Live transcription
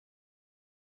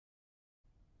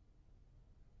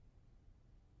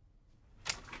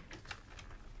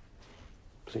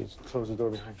please close the door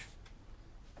behind you.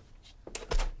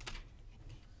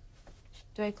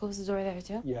 Do I close the door there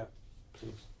too? Yeah,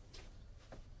 please.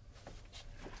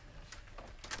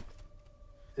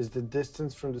 Is the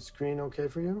distance from the screen okay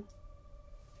for you?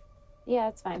 Yeah,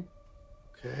 it's fine.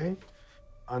 Okay.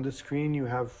 On the screen, you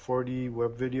have 40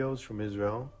 web videos from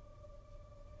Israel.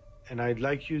 And I'd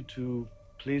like you to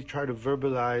please try to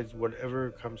verbalize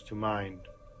whatever comes to mind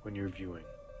when you're viewing.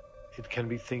 It can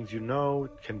be things you know,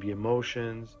 it can be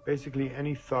emotions, basically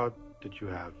any thought that you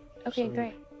have. Okay,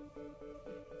 great.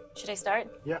 Should I start?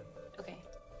 Yeah. Okay.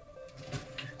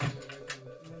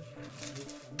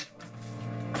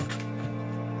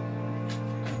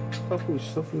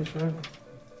 صفوش right?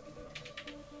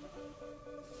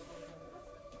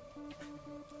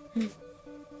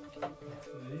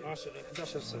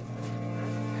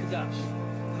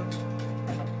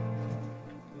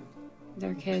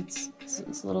 They're kids.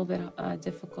 It's a little bit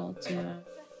difficult to...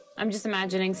 I'm just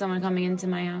imagining someone coming into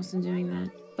my house and doing that.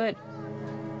 But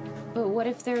what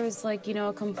if there was, like, you know,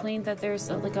 a complaint that there's,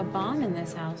 like, a bomb in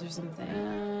this house or something?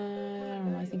 I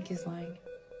don't know. I think he's lying.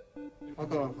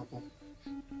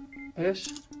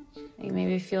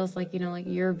 Maybe it feels like, you know, like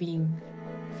you're being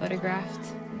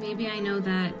photographed. Maybe I know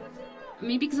that...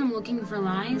 Maybe because I'm looking for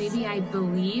lies. Maybe I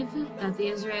believe that the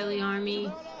Israeli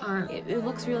army are... It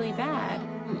looks really bad.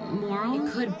 Moral?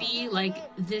 It could be like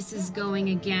this is going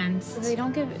against... They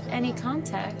don't give any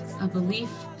context. A belief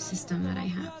system that I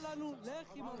have.